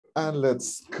And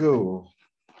let's go.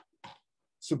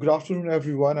 So good afternoon,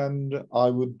 everyone, and I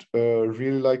would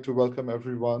really like to welcome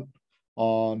everyone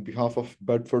on behalf of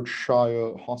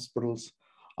Bedfordshire Hospitals.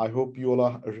 I hope you all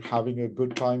are having a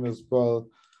good time as well.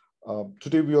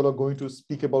 Today, we all are going to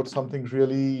speak about something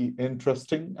really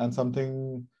interesting and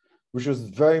something which is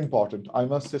very important. I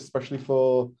must say, especially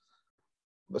for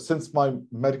since my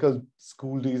medical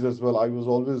school days as well, I was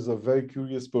always a very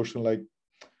curious person, like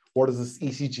what is this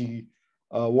ECG?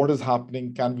 What is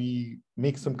happening? Can we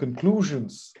make some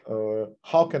conclusions?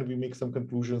 How can we make some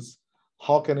conclusions?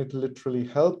 How can it literally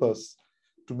help us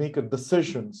to make a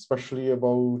decision, especially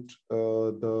about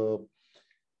the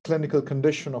clinical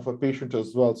condition of a patient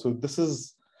as well? So this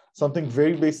is something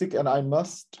very basic, and I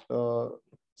must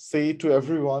say to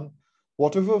everyone,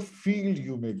 whatever field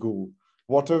you may go,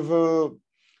 whatever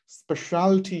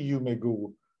specialty you may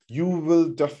go, you will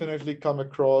definitely come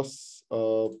across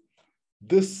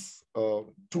this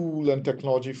tool and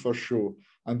technology for sure.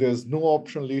 And there's no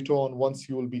option later on once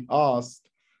you will be asked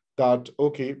that,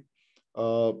 okay,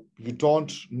 you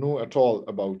don't know at all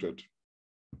about it.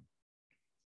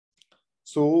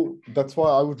 So that's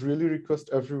why I would really request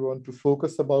everyone to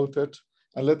focus about it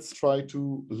and let's try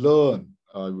to learn,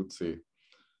 I would say.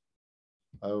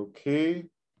 Okay.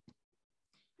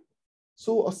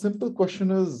 So a simple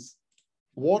question is,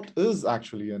 what is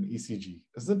actually an ECG,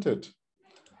 isn't it?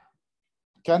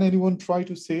 Can anyone try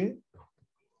to say?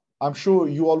 I'm sure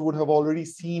you all would have already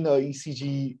seen a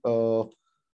ECG.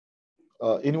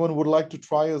 Anyone would like to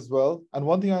try as well? And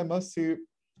one thing I must say,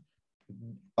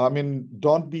 I mean,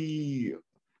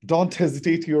 don't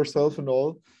hesitate yourself and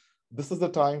all. This is the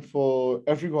time for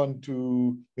everyone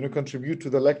to, contribute to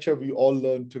the lecture. We all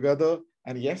learn together.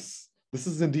 And yes, this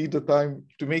is indeed the time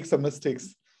to make some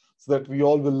mistakes so that we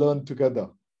all will learn together.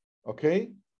 Okay?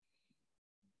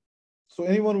 So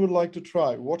anyone would like to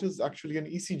try? What is actually an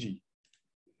ECG?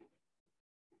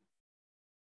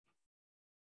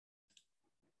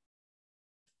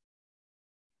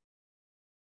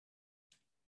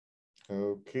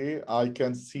 Okay, I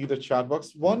can see the chat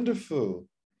box. Wonderful.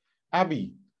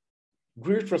 Abby,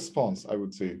 great response, I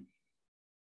would say.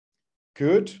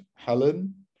 Good.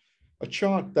 Helen, a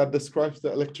chart that describes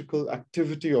the electrical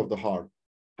activity of the heart.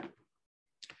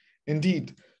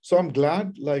 Indeed. So I'm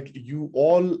glad like you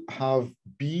all have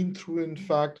been through, in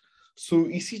fact. So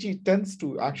ECG tends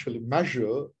to actually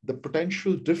measure the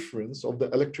potential difference of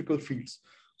the electrical fields.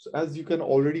 So as you can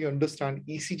already understand,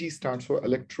 ECG stands for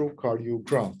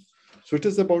electrocardiogram. So it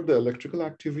is about the electrical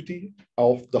activity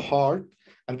of the heart,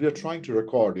 and we are trying to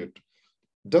record it.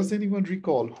 Does anyone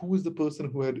recall who is the person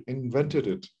who had invented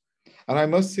it? And I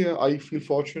must say, I feel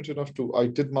fortunate enough to, I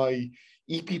did my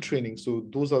EP training. So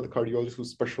those are the cardiologists who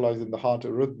specialize in the heart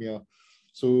arrhythmia.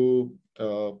 So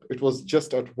it was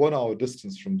just at 1 hour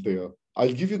distance from there.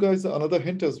 I'll give you guys another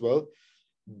hint as well.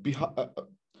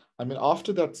 I mean,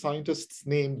 after that scientist's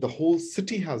name, the whole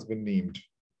city has been named.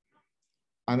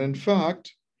 And in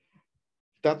fact,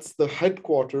 that's the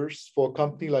headquarters for a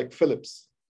company like Philips.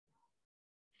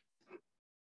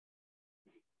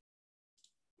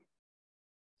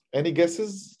 Any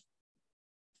guesses?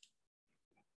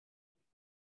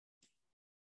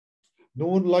 No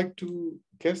one like to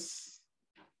guess?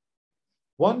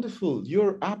 Wonderful.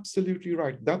 You're absolutely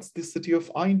right. That's the city of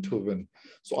Eindhoven.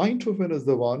 So Eindhoven is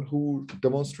the one who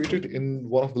demonstrated in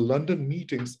one of the London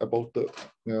meetings about the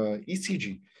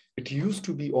ECG. It used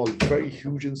to be all very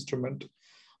huge instrument.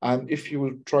 And if you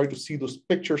will try to see those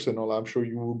pictures and all, I'm sure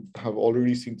you would have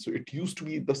already seen. So it used to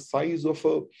be the size of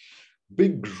a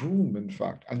big room, in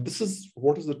fact. And this is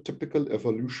what is the typical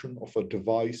evolution of a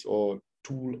device or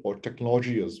tool or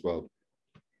technology as well.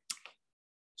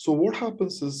 So what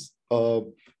happens is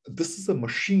this is a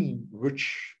machine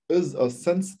which is a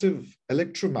sensitive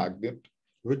electromagnet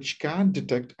which can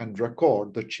detect and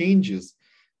record the changes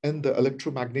in the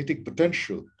electromagnetic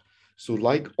potential. So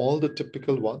like all the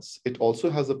typical ones, it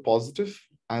also has a positive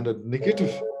and a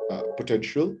negative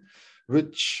potential,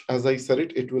 which, as I said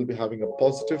it will be having a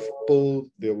positive pole,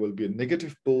 there will be a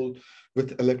negative pole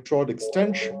with electrode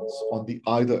extensions on the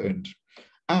either end.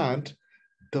 And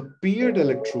the paired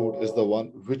electrode is the one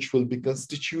which will be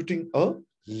constituting a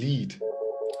lead.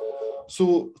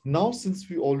 So now, since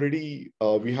we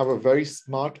have a very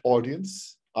smart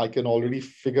audience, I can already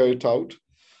figure it out.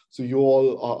 So you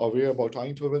all are aware about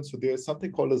Eindhoven. So there's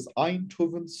something called as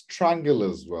Eindhoven's triangle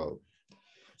as well.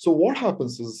 So what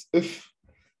happens is, if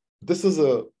this is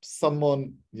a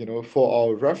someone, for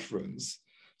our reference.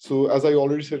 So as I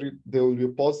already said, there will be a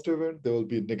positive end, there will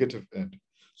be a negative end.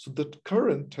 So the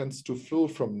current tends to flow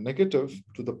from negative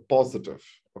to the positive,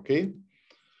 okay?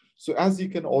 So as you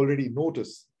can already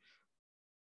notice,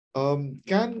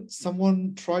 Can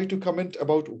someone try to comment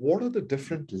about what are the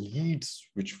different leads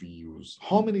which we use?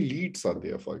 How many leads are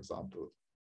there, for example?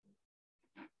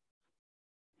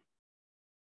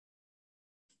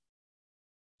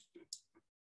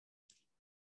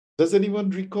 Does anyone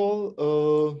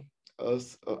recall?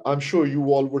 I'm sure you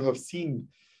all would have seen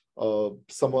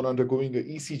someone undergoing an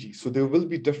ECG. So there will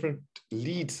be different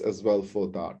leads as well for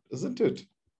that, isn't it?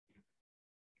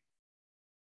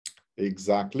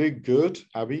 Exactly. Good,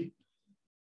 Abby.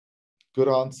 Good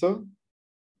answer.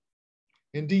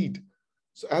 Indeed.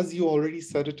 So as you already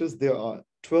said, there are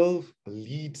 12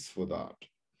 leads for that.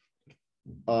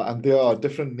 And there are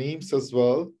different names as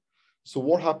well. So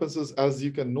what happens is, as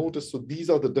you can notice, so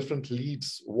these are the different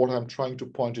leads, what I'm trying to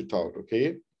point it out,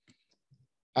 okay?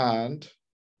 And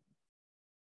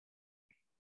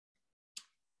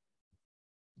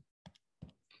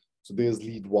so there's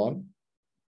lead 1,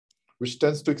 which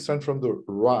tends to extend from the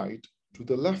right to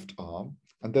the left arm.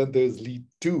 And then there's lead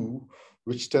 2,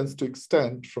 which tends to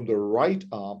extend from the right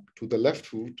arm to the left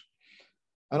foot.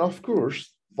 And of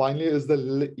course, finally is the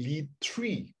lead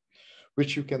 3,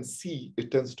 which you can see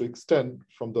it tends to extend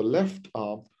from the left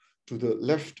arm to the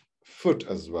left foot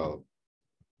as well.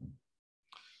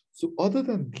 So other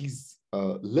than these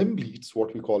limb leads,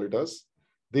 what we call it as,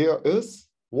 there is,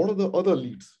 what are the other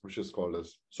leads which is called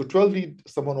as? So 12 lead,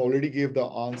 someone already gave the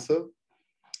answer.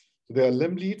 So there are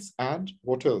limb leads and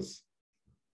what else?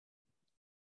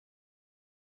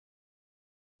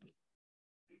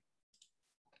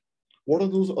 What are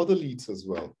those other leads as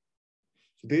well?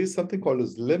 So there is something called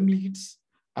as limb leads.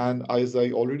 And as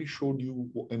I already showed you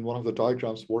in one of the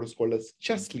diagrams, what is called as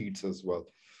chest leads as well.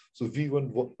 So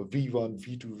V1,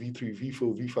 V2, V3,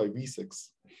 V4, V5, V6.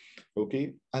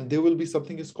 Okay, and there will be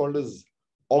something is called as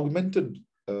augmented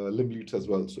limb leads as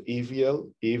well. So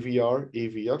AVL, AVR,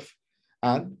 AVF,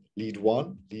 and lead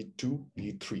 1, lead 2,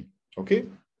 lead 3. Okay,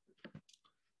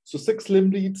 so 6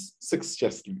 limb leads, 6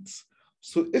 chest leads.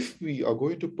 So if we are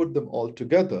going to put them all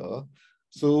together,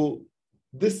 so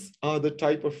these are the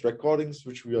type of recordings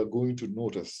which we are going to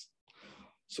notice.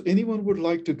 So anyone would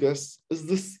like to guess, is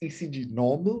this ECG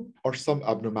normal or some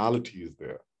abnormality is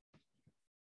there?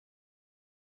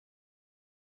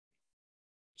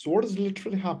 So what is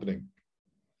literally happening?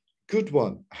 Good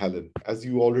one, Helen. As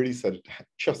you already said, it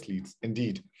chest leads,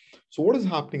 indeed. So what is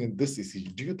happening in this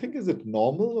ECG? Do you think is it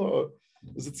normal or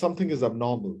is it something is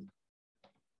abnormal?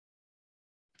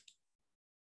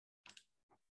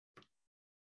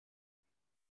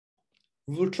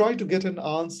 We will try to get an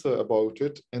answer about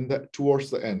it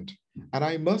towards the end. And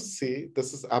I must say,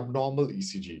 this is abnormal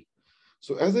ECG.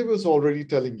 So as I was already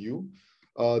telling you,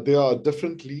 there are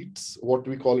different leads, what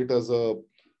we call it as a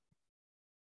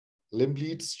limb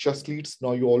leads, chest leads.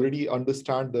 Now you already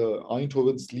understand the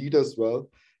Einthoven's lead as well,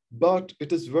 but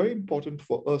it is very important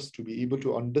for us to be able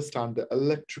to understand the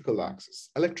electrical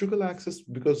axis. Electrical axis,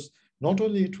 because not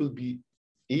only it will be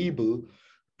able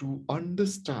to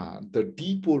understand the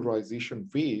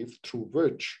depolarization wave through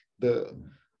which the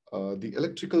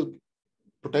electrical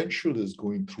potential is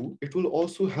going through, it will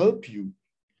also help you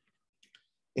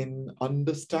in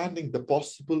understanding the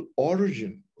possible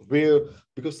origin where,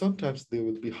 because sometimes there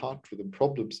will be heart rhythm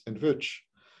problems in which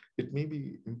it may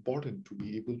be important to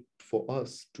be able for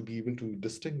us to be able to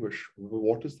distinguish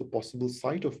what is the possible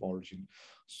site of origin,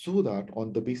 so that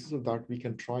on the basis of that we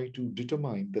can try to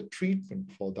determine the treatment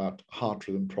for that heart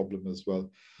rhythm problem as well,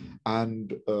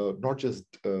 and not just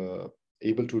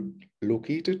able to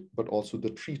locate it, but also the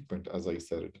treatment, as I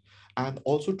said it, and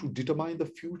also to determine the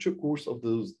future course of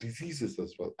those diseases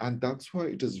as well. And that's why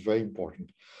it is very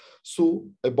important. So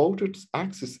about its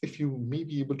axis, if you may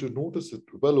be able to notice it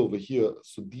well over here,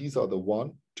 so these are the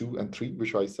 1, 2, and 3,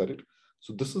 which I said it.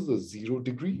 So this is the 0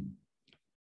 degree,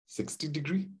 60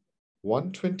 degree,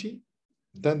 120,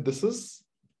 then this is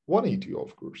 180,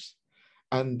 of course.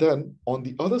 And then on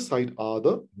the other side are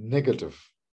the negative.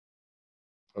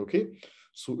 Okay,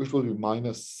 so it will be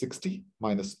minus 60,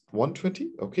 minus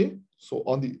 120. Okay, so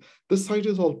on this side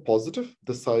is all positive,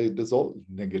 this side is all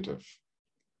negative.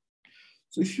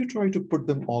 So if you try to put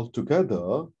them all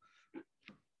together,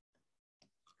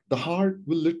 the heart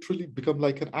will literally become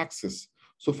like an axis.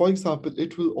 So for example,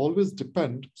 it will always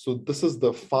depend. So this is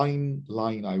the fine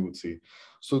line, I would say.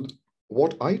 So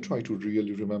what I try to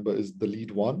really remember is the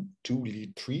lead 1, 2,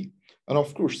 lead 3. And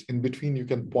of course, in between, you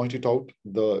can point it out.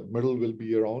 The middle will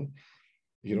be around,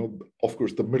 of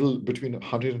course, the middle between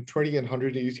 120 and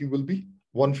 180 will be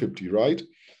 150, right?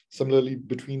 Similarly,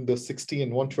 between the 60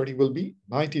 and 120 will be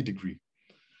 90 degree.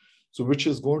 So which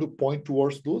is going to point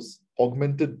towards those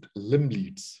augmented limb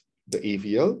leads, the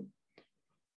AVL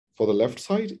for the left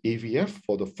side, AVF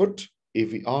for the foot,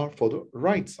 AVR for the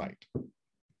right side.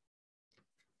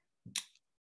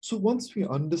 So once we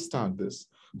understand this,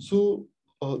 so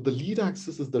the lead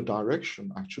axis is the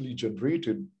direction actually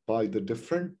generated by the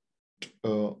different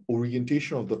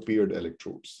orientation of the paired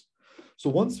electrodes. So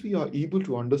once we are able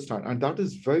to understand, and that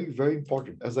is very, very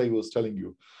important, as I was telling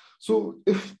you. So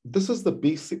if this is the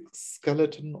basic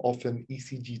skeleton of an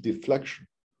ECG deflection,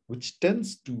 which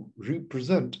tends to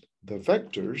represent the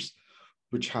vectors,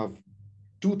 which have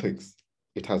two things.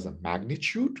 It has a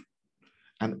magnitude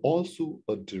and also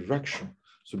a direction.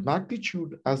 So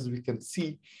magnitude, as we can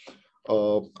see,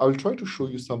 I'll try to show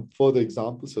you some further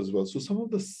examples as well. So some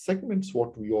of the segments,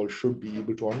 what we all should be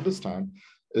able to understand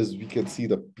is we can see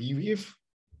the P wave,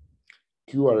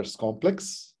 QRS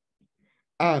complex,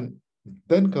 and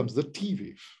then comes the T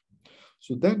wave.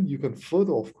 So then you can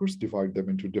further, of course, divide them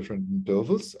into different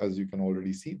intervals, as you can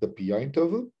already see, the PI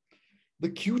interval, the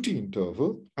QT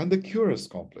interval, and the QRS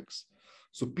complex.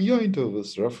 So PI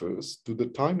intervals refers to the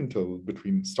time interval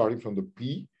between starting from the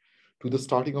P to the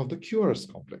starting of the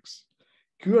QRS complex.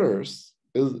 QRS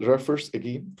refers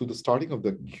again to the starting of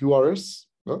the QRS,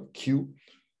 Q,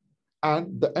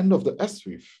 and the end of the S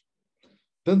wave.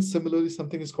 Then similarly,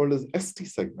 something is called as ST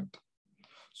segment.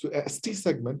 So ST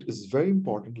segment is very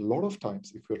important. A lot of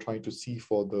times, if you're trying to see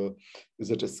for the,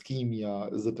 is it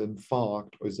ischemia, is it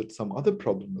infarct, or is it some other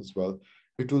problem as well,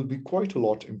 it will be quite a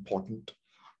lot important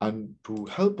and to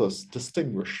help us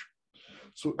distinguish.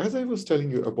 So as I was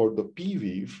telling you about the P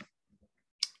wave,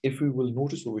 if we will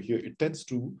notice over here, it tends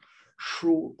to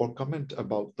show or comment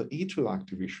about the atrial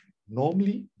activation.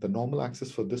 Normally, the normal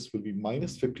axis for this will be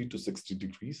minus 50 to 60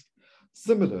 degrees.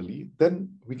 Similarly, then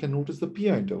we can notice the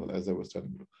PI interval, as I was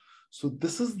telling you. So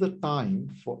this is the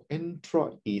time for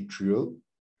intra-atrial,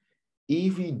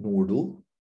 AV nodal,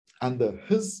 and the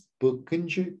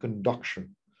His-Purkinje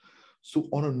conduction. So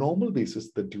on a normal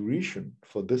basis, the duration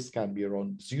for this can be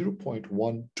around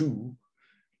 0.12 to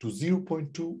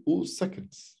 0.20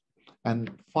 seconds.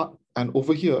 And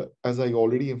over here, as I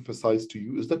already emphasized to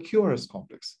you, is the QRS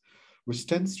complex, which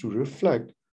tends to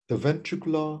reflect the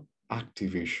ventricular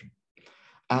activation.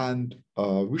 And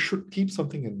we should keep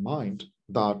something in mind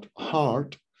that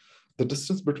heart, the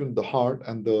distance between the heart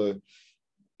and the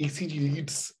ECG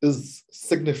leads is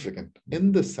significant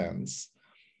in the sense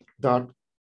that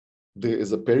there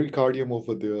is a pericardium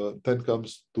over there, then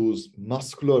comes those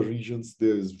muscular regions,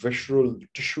 there is visceral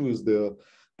tissue is there,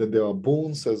 then there are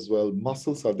bones as well,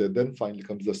 muscles are there, then finally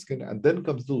comes the skin, and then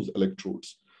comes those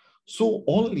electrodes. So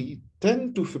only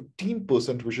 10 to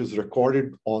 15% which is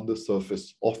recorded on the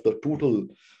surface of the total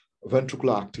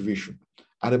ventricular activation.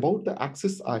 And about the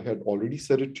axis, I had already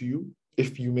said it to you.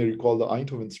 If you may recall the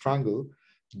Einthoven triangle,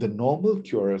 the normal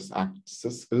QRS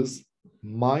axis is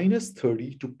minus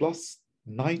 30 to plus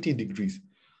 90 degrees.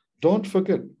 Don't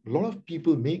forget, a lot of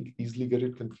people may easily get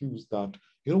it confused that,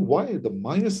 why the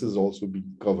minus is also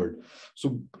being covered.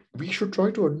 So we should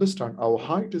try to understand our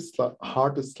heart is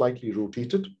slightly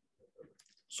rotated.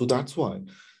 So that's why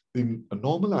the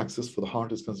normal axis for the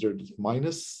heart is considered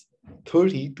minus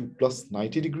 30 to plus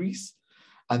 90 degrees.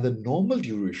 And the normal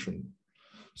duration,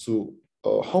 so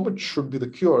how much should be the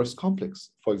QRS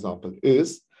complex, for example,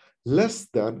 is less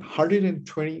than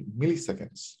 120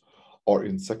 milliseconds. Or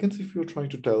in seconds, if you're trying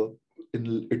to tell,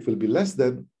 it will be less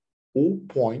than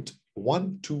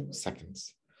 0.12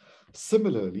 seconds.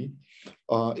 Similarly,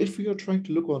 if we are trying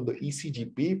to look on the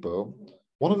ECG paper,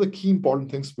 one of the key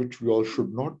important things which we all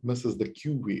should not miss is the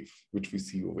Q wave, which we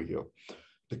see over here.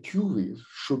 The Q wave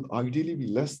should ideally be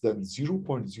less than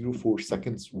 0.04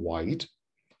 seconds wide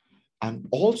and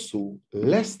also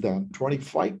less than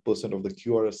 25% of the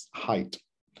QRS height.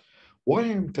 Why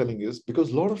I'm telling is because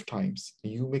a lot of times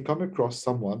you may come across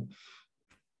someone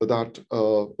that,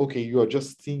 okay, you are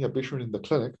just seeing a patient in the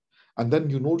clinic, and then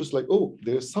you notice like, oh,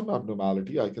 there's some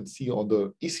abnormality I can see on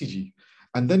the ECG.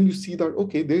 And then you see that,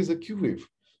 okay, there's a Q wave.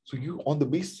 So you, on the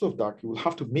basis of that, you will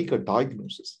have to make a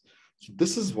diagnosis. So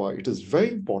this is why it is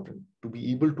very important to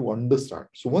be able to understand.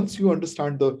 So once you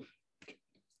understand the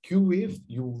Q wave,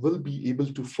 you will be able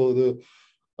to further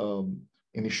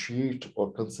initiate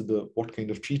or consider what kind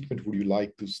of treatment would you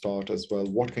like to start as well,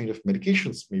 what kind of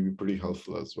medications may be pretty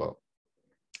helpful as well.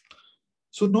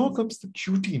 So now comes the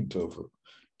QT interval.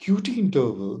 QT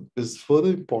interval is further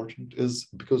important is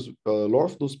because a lot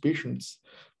of those patients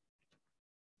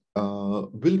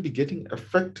will be getting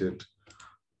affected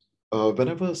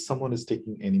whenever someone is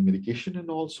taking any medication and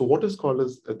all. So what is called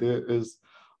as, there is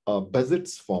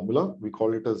Bézit's formula, we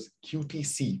call it as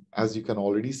QTC, as you can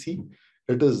already see.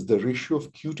 It is the ratio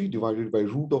of QT divided by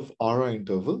root of RI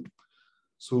interval.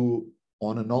 So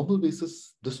on a normal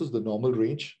basis, this is the normal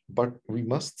range, but we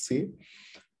must say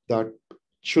that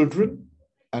Children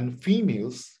and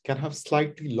females can have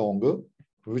slightly longer,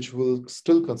 which will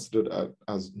still considered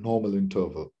as normal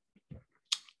interval.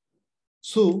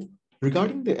 So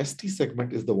regarding the ST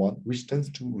segment is the one which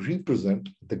tends to represent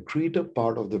the greater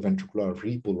part of the ventricular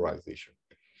repolarization.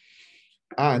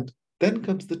 And then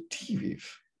comes the T wave.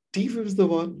 T wave is the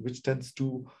one which tends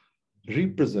to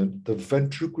represent the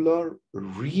ventricular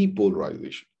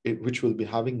repolarization, which will be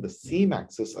having the same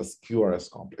axis as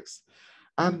QRS complex.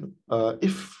 And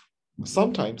if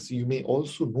sometimes you may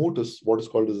also notice what is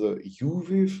called as a U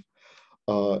wave,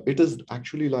 it is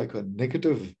actually like a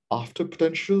negative after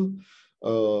potential,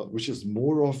 which is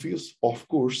more obvious, of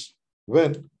course,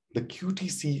 when the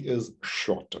QTC is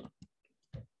shorter.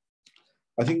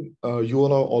 I think you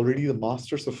all are already the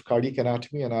masters of cardiac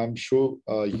anatomy, and I'm sure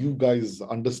you guys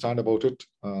understand about it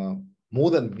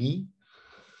more than me.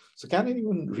 So can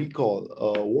anyone recall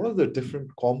what are the different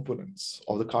components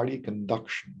of the cardiac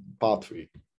conduction pathway?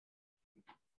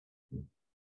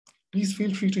 Please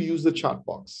feel free to use the chat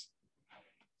box.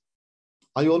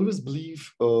 I always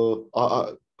believe,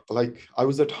 like I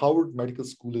was at Harvard Medical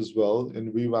School as well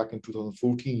in way back in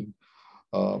 2014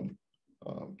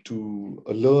 to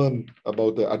learn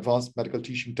about the advanced medical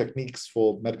teaching techniques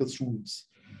for medical students.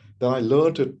 Then I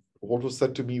learned it. What was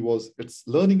said to me was, it's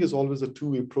learning is always a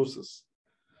two-way process.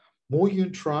 More you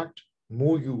interact,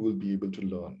 more you will be able to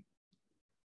learn.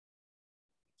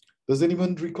 Does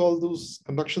anyone recall those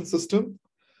conduction system?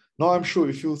 Now I'm sure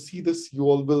if you'll see this, you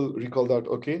all will recall that,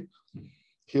 okay,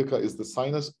 here is the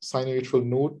sinoatrial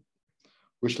node,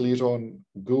 which later on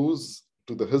goes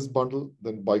to the His bundle,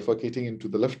 then bifurcating into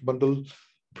the left bundle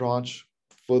branch,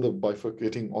 further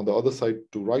bifurcating on the other side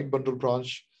to right bundle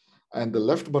branch. And the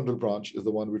left bundle branch is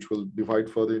the one which will divide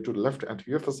further into the left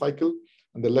anterior fascicle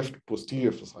and the left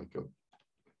posterior fascicle.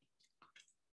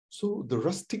 So the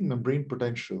resting membrane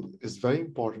potential is very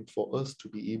important for us to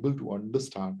be able to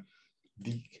understand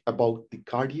about the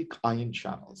cardiac ion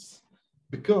channels,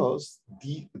 because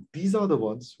these are the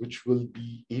ones which will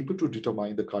be able to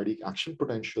determine the cardiac action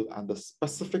potential and the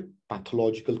specific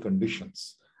pathological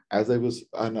conditions. As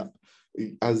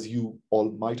you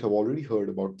all might have already heard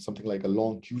about something like a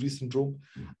long QT syndrome.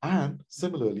 And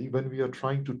similarly, when we are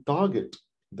trying to target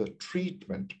the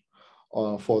treatment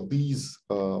for these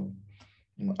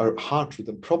heart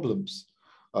rhythm problems,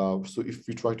 so if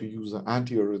we try to use an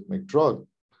antiarrhythmic drug,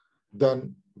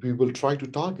 then we will try to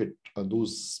target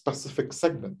those specific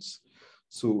segments.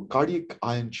 So cardiac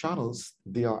ion channels,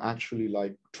 they are actually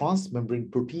like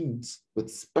transmembrane proteins with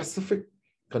specific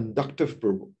conductive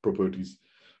properties,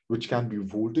 which can be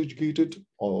voltage gated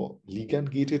or ligand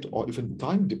gated or even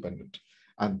time dependent.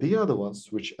 And they are the ones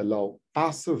which allow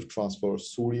passive transfer of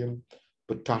sodium,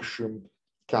 potassium,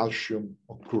 calcium,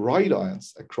 or chloride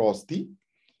ions across the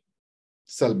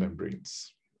cell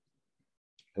membranes.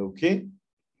 Okay.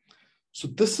 So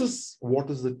this is what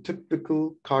is the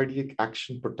typical cardiac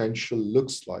action potential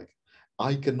looks like.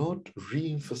 I cannot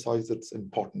re-emphasize its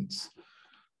importance.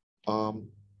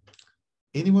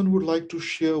 Anyone would like to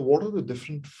share what are the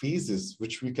different phases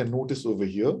which we can notice over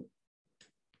here?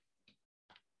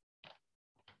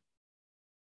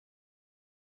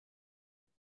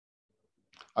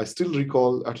 I still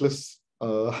recall, at least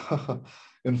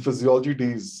in physiology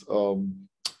days, in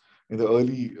the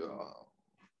early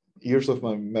years of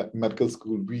my medical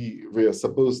school, we were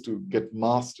supposed to get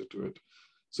mastered to it.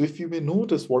 So if you may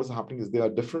notice, what is happening is there are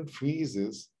different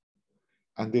phases,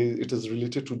 and it is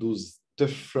related to those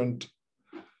different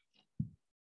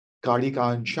cardiac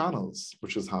ion channels,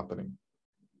 which is happening.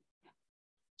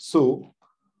 So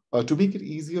to make it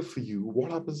easier for you,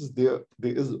 what happens is there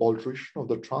is alteration of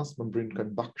the transmembrane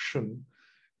conduction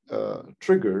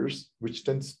triggers, which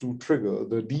tends to trigger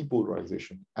the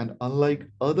depolarization. And unlike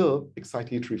other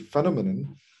excitatory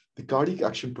phenomenon, the cardiac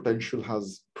action potential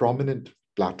has prominent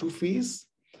plateau phase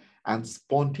and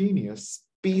spontaneous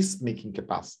space-making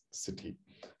capacity.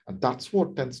 And that's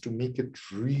what tends to make it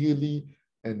really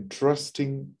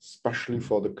interesting, especially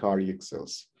for the cardiac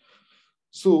cells.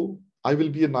 So I will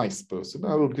be a nice person.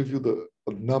 I will give you the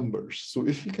numbers. So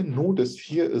if you can notice,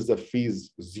 here is the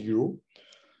phase 0,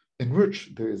 in which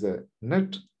there is a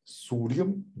net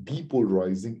sodium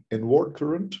depolarizing inward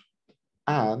current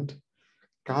and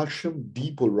calcium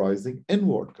depolarizing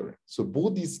inward current. So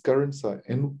both these currents are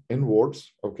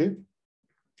inwards, okay?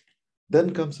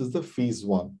 Then comes is the phase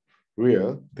 1,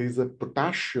 where there is a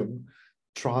potassium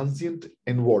transient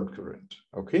inward current,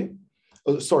 okay?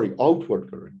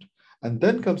 Outward current. And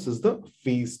then comes is the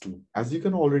phase 2. As you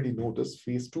can already notice,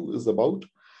 phase 2 is about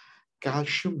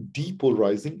calcium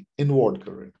depolarizing inward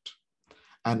current.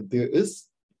 And there is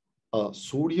a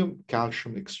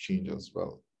sodium-calcium exchange as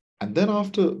well. And then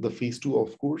after the phase 2,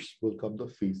 of course, will come the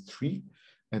phase 3,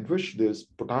 in which there's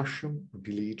potassium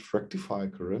delayed rectifier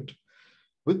current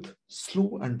with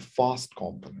slow and fast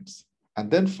components. And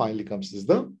then finally comes is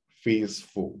the phase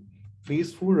 4.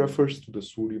 Phase 4 refers to the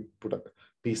sodium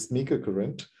pacemaker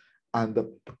current and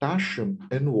the potassium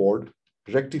inward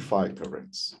rectifier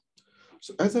currents.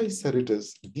 So as I said,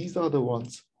 these are the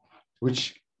ones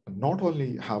which not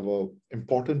only have an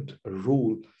important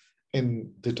role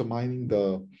in determining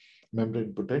the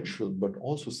membrane potential, but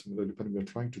also similarly, when we're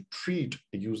trying to treat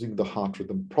using the heart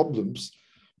rhythm problems,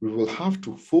 we will have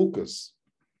to focus.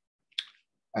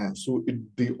 And so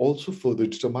they also further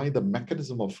determine the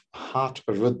mechanism of heart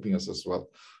arrhythmias as well.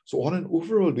 So on an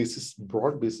overall basis,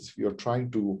 broad basis, we are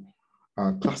trying to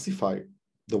classify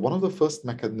one of the first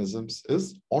mechanisms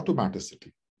is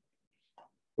automaticity.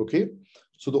 Okay,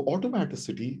 so the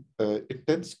automaticity, it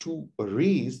tends to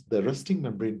raise the resting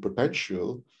membrane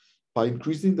potential by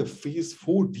increasing the phase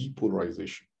 4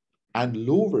 depolarization and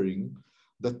lowering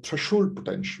the threshold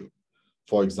potential.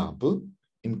 For example,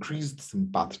 increased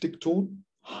sympathetic tone,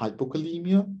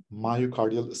 hypokalemia,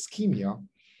 myocardial ischemia.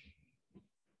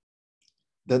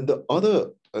 Then the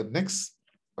other next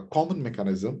common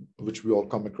mechanism, which we all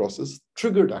come across, is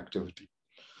triggered activity.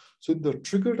 So in the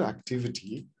triggered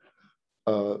activity,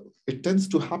 it tends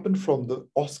to happen from the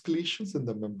oscillations in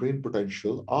the membrane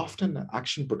potential after an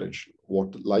action potential,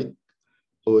 like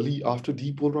early after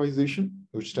depolarization,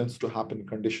 which tends to happen in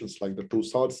conditions like the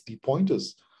Torsades de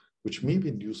Pointes, which may be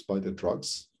induced by the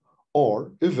drugs,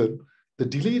 or even the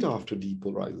delayed after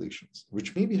depolarizations,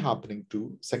 which may be happening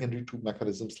secondary to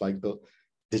mechanisms like the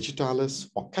digitalis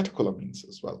or catecholamines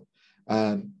as well.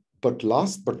 But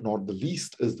last but not the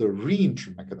least is the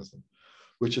re-entry mechanism,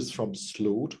 which is from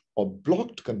slowed or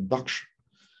blocked conduction,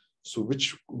 so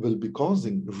which will be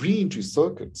causing re-entry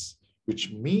circuits,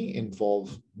 which may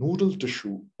involve nodal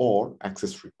tissue or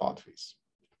accessory pathways.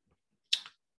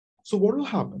 So what will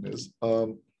happen is,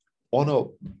 we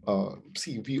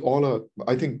all are,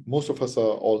 I think most of us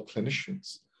are all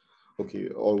clinicians, okay,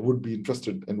 or would be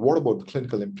interested in what about the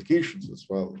clinical implications as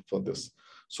well for this.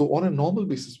 So on a normal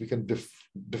basis, we can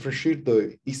differentiate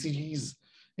the ECGs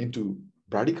into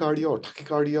bradycardia or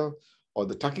tachycardia, or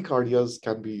the tachycardias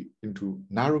can be into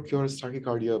narrow QRS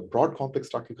tachycardia, broad complex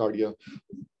tachycardia.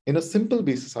 In a simple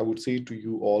basis, I would say to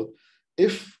you all,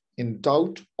 if in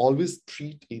doubt, always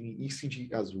treat any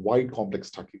ECG as wide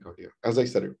complex tachycardia. As I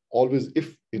said, always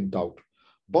if in doubt.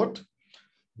 But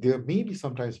there may be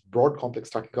sometimes broad complex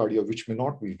tachycardia, which may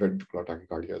not be ventricular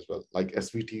tachycardia as well, like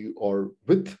SVT or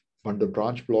with bundle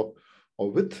branch block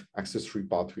or with accessory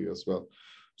pathway as well.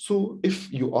 So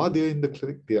if you are there in the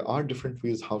clinic, there are different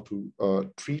ways how to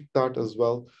treat that as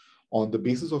well. On the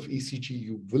basis of ECG,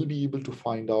 you will be able to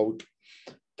find out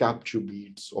capture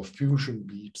beats or fusion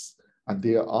beats. And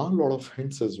there are a lot of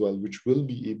hints as well, which will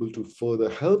be able to further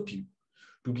help you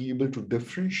to be able to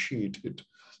differentiate it.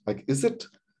 Like, is it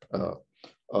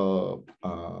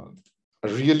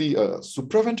really a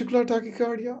supraventricular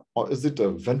tachycardia, or is it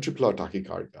a ventricular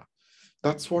tachycardia?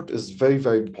 That's what is very,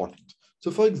 very important. So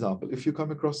for example, if you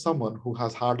come across someone who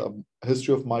has had a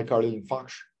history of myocardial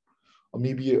infarction, or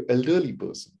maybe an elderly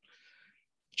person,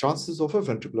 chances of a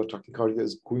ventricular tachycardia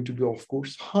is going to be, of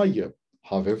course, higher.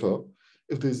 However,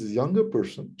 if there's a younger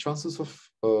person, chances of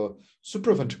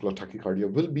supraventricular tachycardia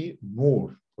will be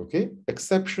more, okay?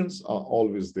 Exceptions are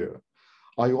always there.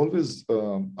 I've always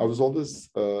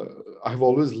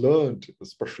learned,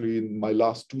 especially in my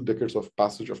last 2 decades of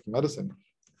passage of medicine,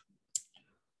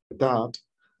 that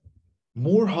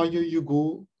more higher you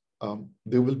go,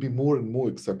 there will be more and more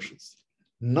exceptions.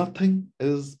 Nothing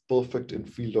is perfect in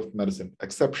field of medicine.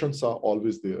 Exceptions are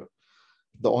always there.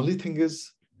 The only thing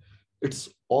is, it's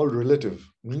all relative,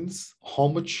 means how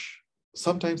much,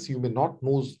 sometimes you may not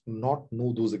know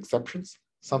those exceptions.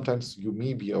 Sometimes you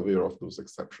may be aware of those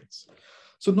exceptions.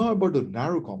 So now about the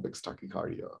narrow complex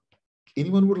tachycardia.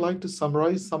 Anyone would like to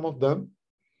summarize some of them?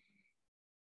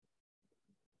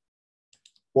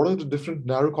 What are the different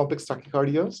narrow complex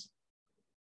tachycardias?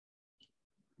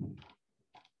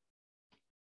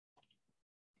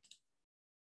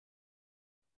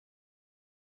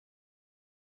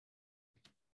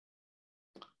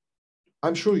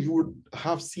 I'm sure you would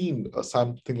have seen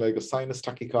something like a sinus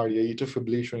tachycardia, atrial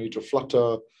fibrillation, atrial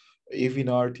flutter,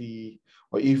 AVNRT,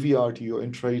 or AVRT, or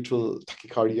intraatrial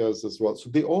tachycardias as well. So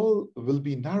they all will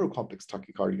be narrow complex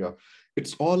tachycardia.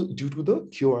 It's all due to the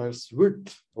QRS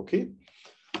width, okay?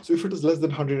 So if it is less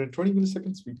than 120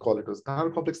 milliseconds, we call it as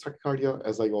narrow complex tachycardia,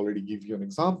 as I already gave you an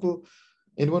example.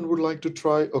 Anyone would like to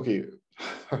try? Okay,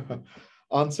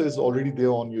 answer is already there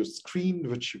on your screen,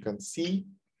 which you can see.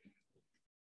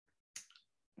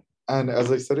 And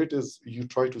as I said, it is you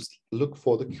try to look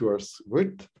for the QRS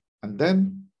width, and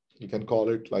then you can call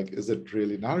it like, is it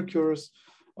really narrow QRS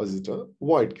or is it a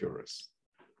wide QRS?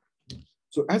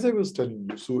 So as I was telling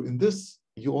you, so in this,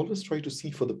 you always try to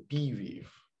see for the P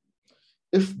wave.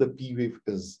 If the P wave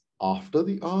is after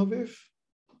the R wave,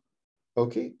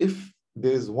 okay, if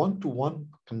there's one-to-one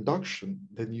conduction,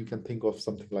 then you can think of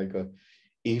something like a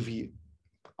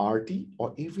AV-RT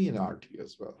or AV&RT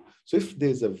as well. So if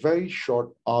there's a very short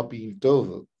RP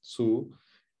interval, so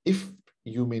if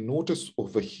you may notice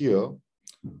over here,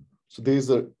 so there's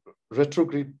a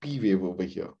retrograde P wave over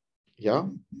here, yeah?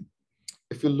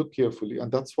 If you look carefully, and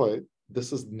that's why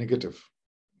this is negative.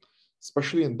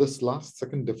 Especially in this last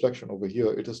second deflection over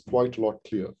here, it is quite a lot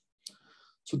clear.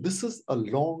 So this is a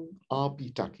long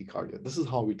RP tachycardia. This is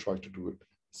how we try to do it.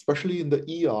 Especially in the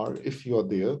ER, if you are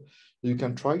there, you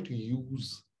can try to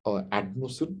use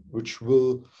adenosine, which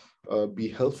will be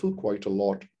helpful quite a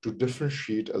lot to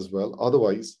differentiate as well.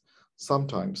 Otherwise,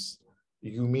 sometimes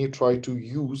you may try to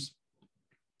use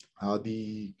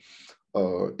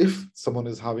if someone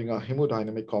is having a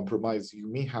hemodynamic compromise, you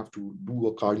may have to do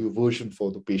a cardioversion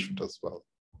for the patient as well,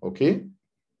 okay?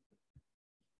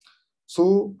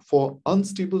 So for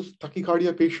unstable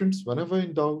tachycardia patients, whenever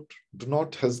in doubt, do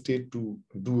not hesitate to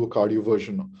do a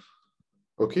cardioversion,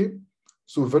 okay?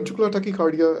 So ventricular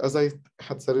tachycardia, as I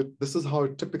had said it, this is how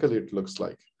it typically looks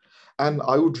like. And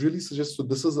I would really suggest, so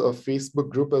this is a Facebook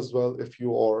group as well, if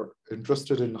you are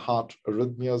interested in heart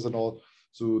arrhythmias and all.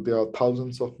 So there are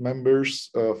thousands of members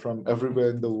from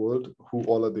everywhere in the world who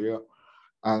all are there.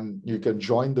 And you can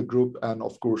join the group. And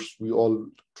of course, we all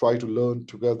try to learn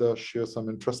together, share some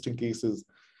interesting cases,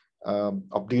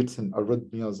 updates in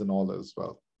arrhythmias and all as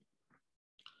well.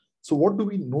 So what do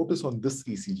we notice on this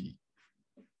ECG?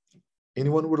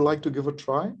 Anyone would like to give a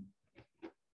try?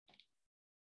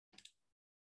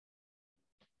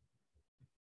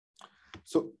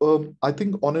 So I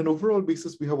think on an overall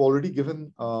basis, we have already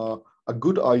given a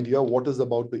good idea what is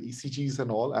about the ECGs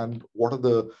and all, and what are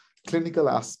the clinical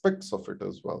aspects of it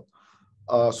as well.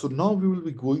 So now we will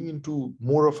be going into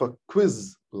more of a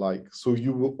quiz like, so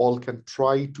you all can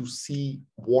try to see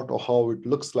what or how it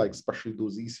looks like, especially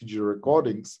those ECG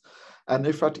recordings. And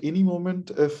if at any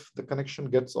moment, if the connection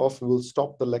gets off, we will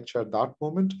stop the lecture at that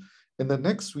moment. In the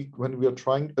next week, when we are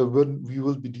trying, when we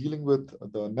will be dealing with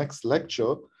the next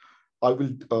lecture, I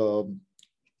will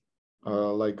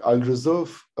I'll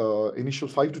reserve initial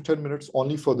 5 to 10 minutes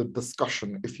only for the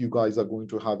discussion if you guys are going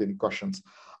to have any questions.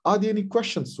 Are there any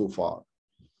questions so far?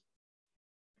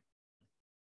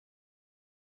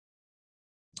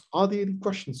 Are there any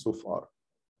questions so far?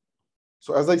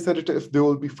 So as I said, if there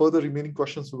will be further remaining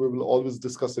questions, we will always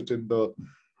discuss it in the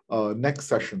next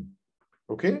session,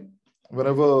 okay?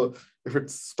 Whenever, if it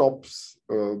stops,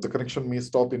 the connection may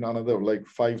stop in another like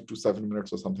 5 to 7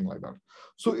 minutes or something like that.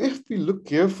 So if we look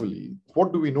carefully,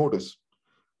 what do we notice?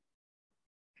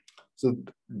 So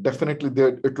definitely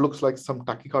there, it looks like some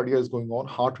tachycardia is going on.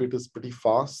 Heart rate is pretty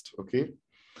fast, okay?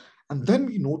 And then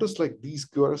we notice like these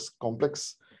QRS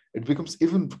complex, it becomes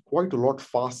even quite a lot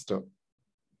faster,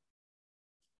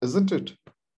 isn't it?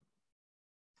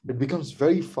 It becomes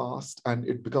very fast and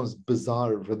it becomes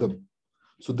bizarre rhythm.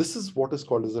 So this is what is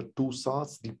called as a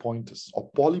Torsades de Pointes or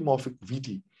polymorphic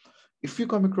VT. If you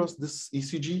come across this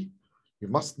ECG, you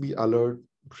must be alert,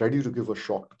 ready to give a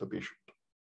shock to the patient.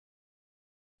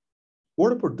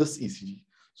 What about this ECG?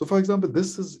 So for example,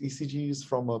 this is ECGs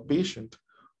from a patient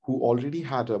who already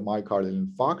had a myocardial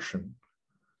infarction.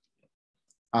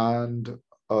 And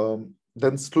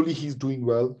then slowly he's doing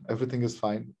well, everything is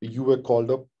fine. You were called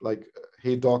up like,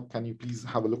 hey doc, can you please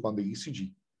have a look on the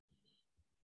ECG?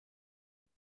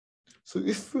 So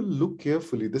if you look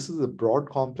carefully, this is a broad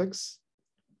complex.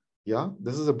 Yeah,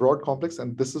 this is a broad complex,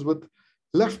 and this is with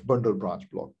left bundle branch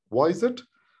block. Why is it?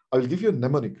 I'll give you a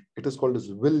mnemonic. It is called as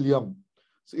William.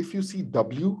 So if you see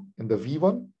W in the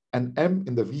V1 and M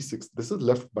in the V6, this is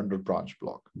left bundle branch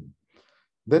block.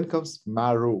 Then comes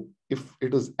Marrow. If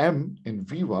it is M in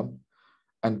V1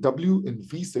 and W in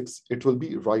V6, it will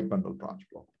be right bundle branch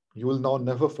block. You will now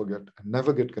never forget and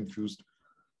never get confused,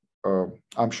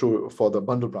 I'm sure, for the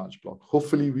bundle branch block.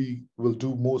 Hopefully we will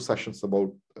do more sessions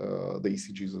about the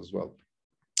ECGs as well.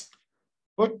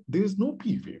 But there is no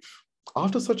P wave.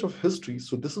 After such of history,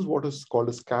 so this is what is called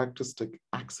as characteristic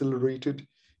accelerated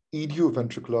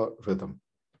idioventricular rhythm.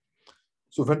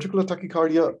 So ventricular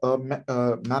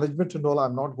tachycardia management and all,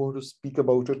 I'm not going to speak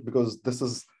about it because this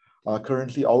is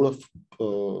currently out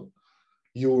of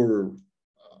your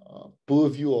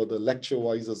purview or the lecture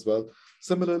wise as well.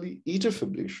 Similarly, atrial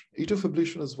fibrillation. Atrial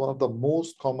fibrillation is one of the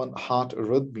most common heart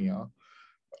arrhythmia,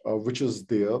 which is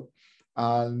there.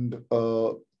 And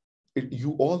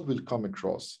you all will come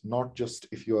across, not just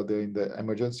if you are there in the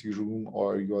emergency room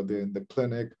or you are there in the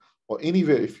clinic or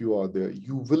anywhere. If you are there,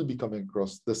 you will be coming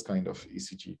across this kind of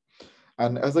ECG.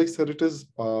 And as I said, it is,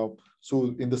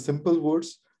 so in the simple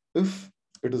words, if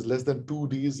it is less than 2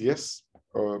 days, yes,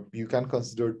 you can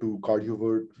consider to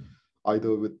cardiovert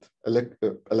either with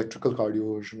electrical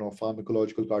cardioversion or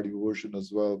pharmacological cardioversion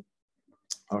as well.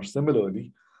 Or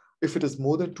similarly, if it is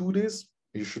more than 2 days,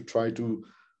 you should try to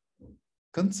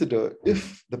consider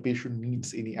if the patient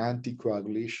needs any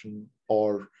anticoagulation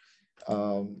or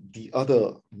the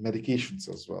other medications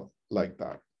as well, like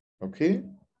that. Okay.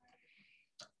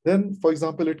 Then, for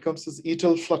example, it comes as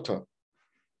atrial flutter.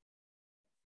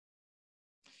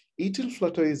 Atrial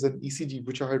flutter is an ECG,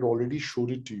 which I had already showed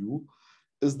it to you,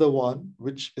 is the one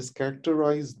which is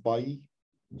characterized by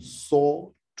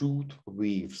sawtooth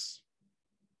waves.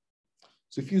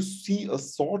 So if you see a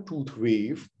sawtooth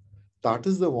wave, that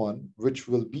is the one which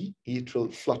will be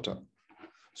atrial flutter.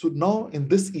 So now in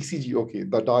this ECG, okay,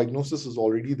 the diagnosis is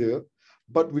already there,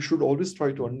 but we should always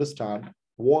try to understand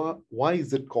why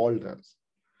is it called as.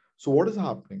 So what is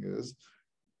happening is,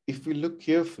 if we look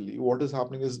carefully, what is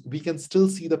happening is we can still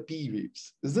see the P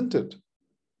waves, isn't it?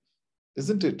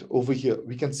 Isn't it over here?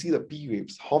 We can see the P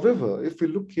waves. However, if we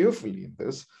look carefully in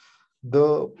this,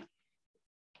 the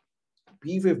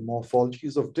P wave morphology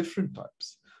is of different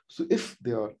types. So if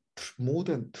there are more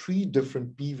than 3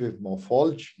 different P wave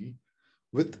morphology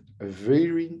with a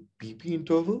varying PP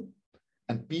interval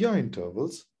and PI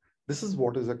intervals, this is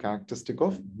what is a characteristic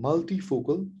of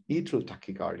multifocal atrial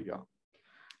tachycardia.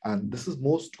 And this is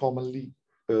most commonly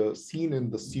seen in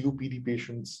the COPD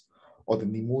patients or the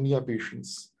pneumonia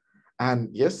patients. And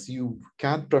yes, you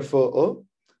can prefer a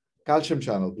calcium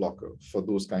channel blocker for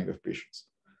those kind of patients.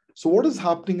 So what is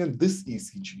happening in this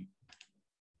ECG?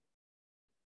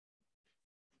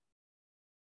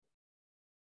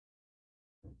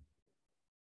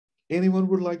 Anyone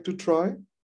would like to try?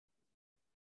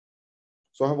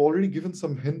 So I have already given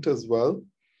some hint as well.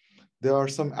 There are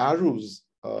some arrows,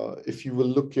 if you will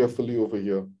look carefully over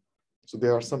here. So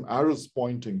there are some arrows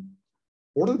pointing.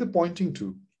 What are they pointing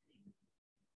to?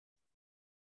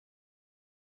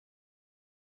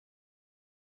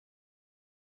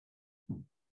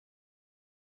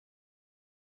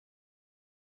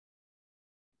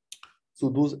 So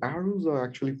those arrows are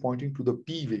actually pointing to the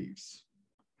P waves.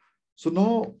 So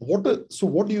now, what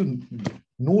do you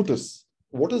notice?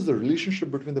 What is the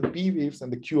relationship between the P waves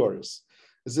and the QRS?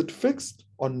 Is it fixed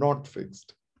or not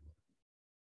fixed?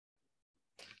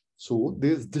 So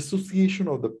there's dissociation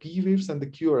of the P waves and the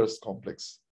QRS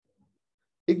complex.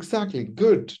 Exactly.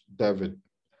 Good, David.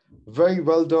 Very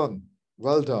well done.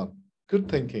 Well done. Good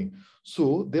thinking.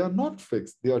 So they are not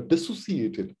fixed. They are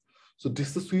dissociated. So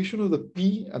dissociation of the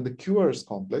P and the QRS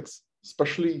complex,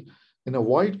 especially in a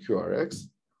wide QRX,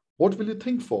 what will you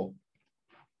think for?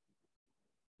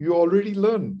 You already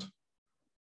learned.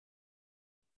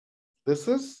 This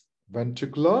is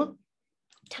ventricular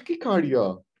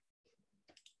tachycardia.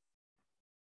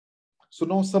 So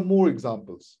now some more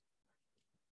examples.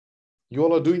 You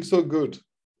all are doing so good.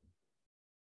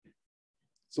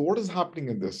 So what is happening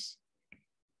in this?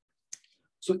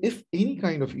 So if any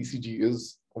kind of ECG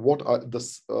is what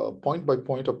this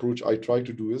point-by-point approach I try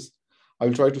to do is, I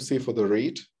will try to say for the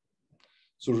rate.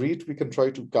 So rate we can try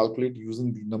to calculate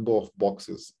using the number of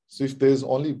boxes. So if there's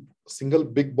only a single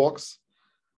big box,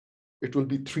 it will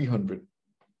be 300.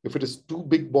 If it is 2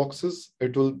 big boxes,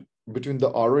 it will, between the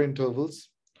RO intervals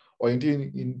or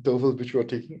any interval which you are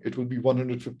taking, it will be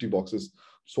 150 boxes.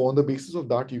 So on the basis of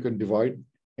that, you can divide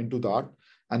into that,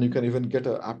 and you can even get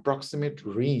an approximate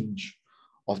range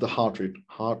of the heart rate.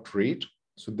 Heart rate.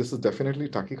 So this is definitely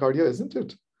tachycardia, isn't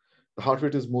it? The heart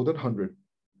rate is more than 100.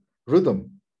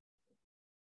 Rhythm.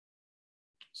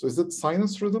 So is it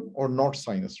sinus rhythm or not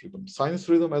sinus rhythm? Sinus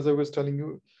rhythm, as I was telling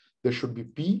you, there should be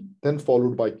P, then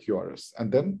followed by QRS,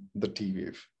 and then the T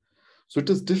wave. So it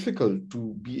is difficult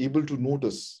to be able to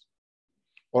notice.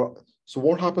 So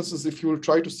what happens is, if you will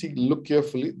try to see, look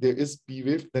carefully, there is P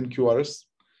wave, then QRS,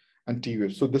 and T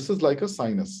wave. So this is like a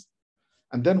sinus.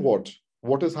 And then what?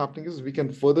 What is happening is we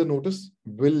can further notice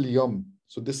William.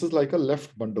 So this is like a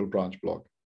left bundle branch block.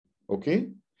 Okay.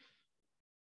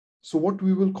 So what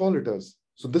we will call it as?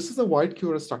 So this is a wide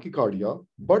QRS tachycardia,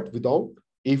 but without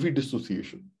AV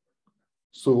dissociation.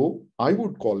 So I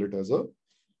would call it as a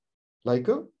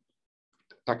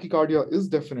tachycardia is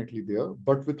definitely there,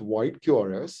 but with wide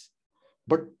QRS,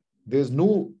 but there's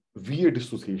no VA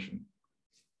dissociation.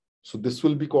 So this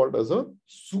will be called as a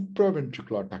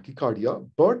supraventricular tachycardia,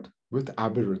 but with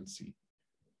aberrancy.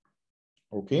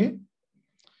 Okay.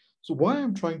 So why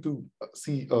I'm trying to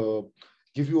see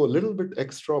give you a little bit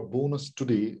extra bonus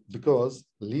today, because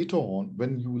later on,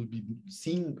 when you will be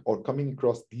seeing or coming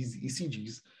across these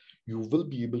ECGs, you will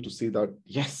be able to say that,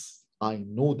 yes, I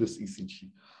know this ECG.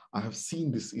 I have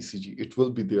seen this ECG. It will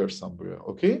be there somewhere.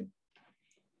 Okay.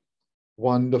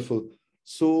 Wonderful.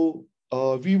 So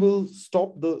we will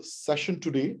stop the session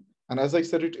today. And as I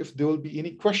said it, if there will be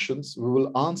any questions, we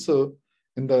will answer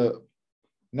in the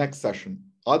next session.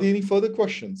 Are there any further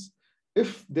questions?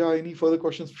 If there are any further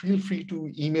questions, feel free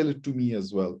to email it to me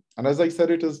as well. And as I said,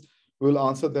 we will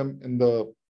answer them in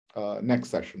the next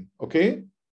session. Okay.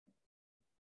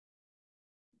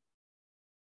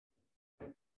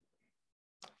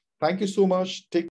 Thank you so much. Take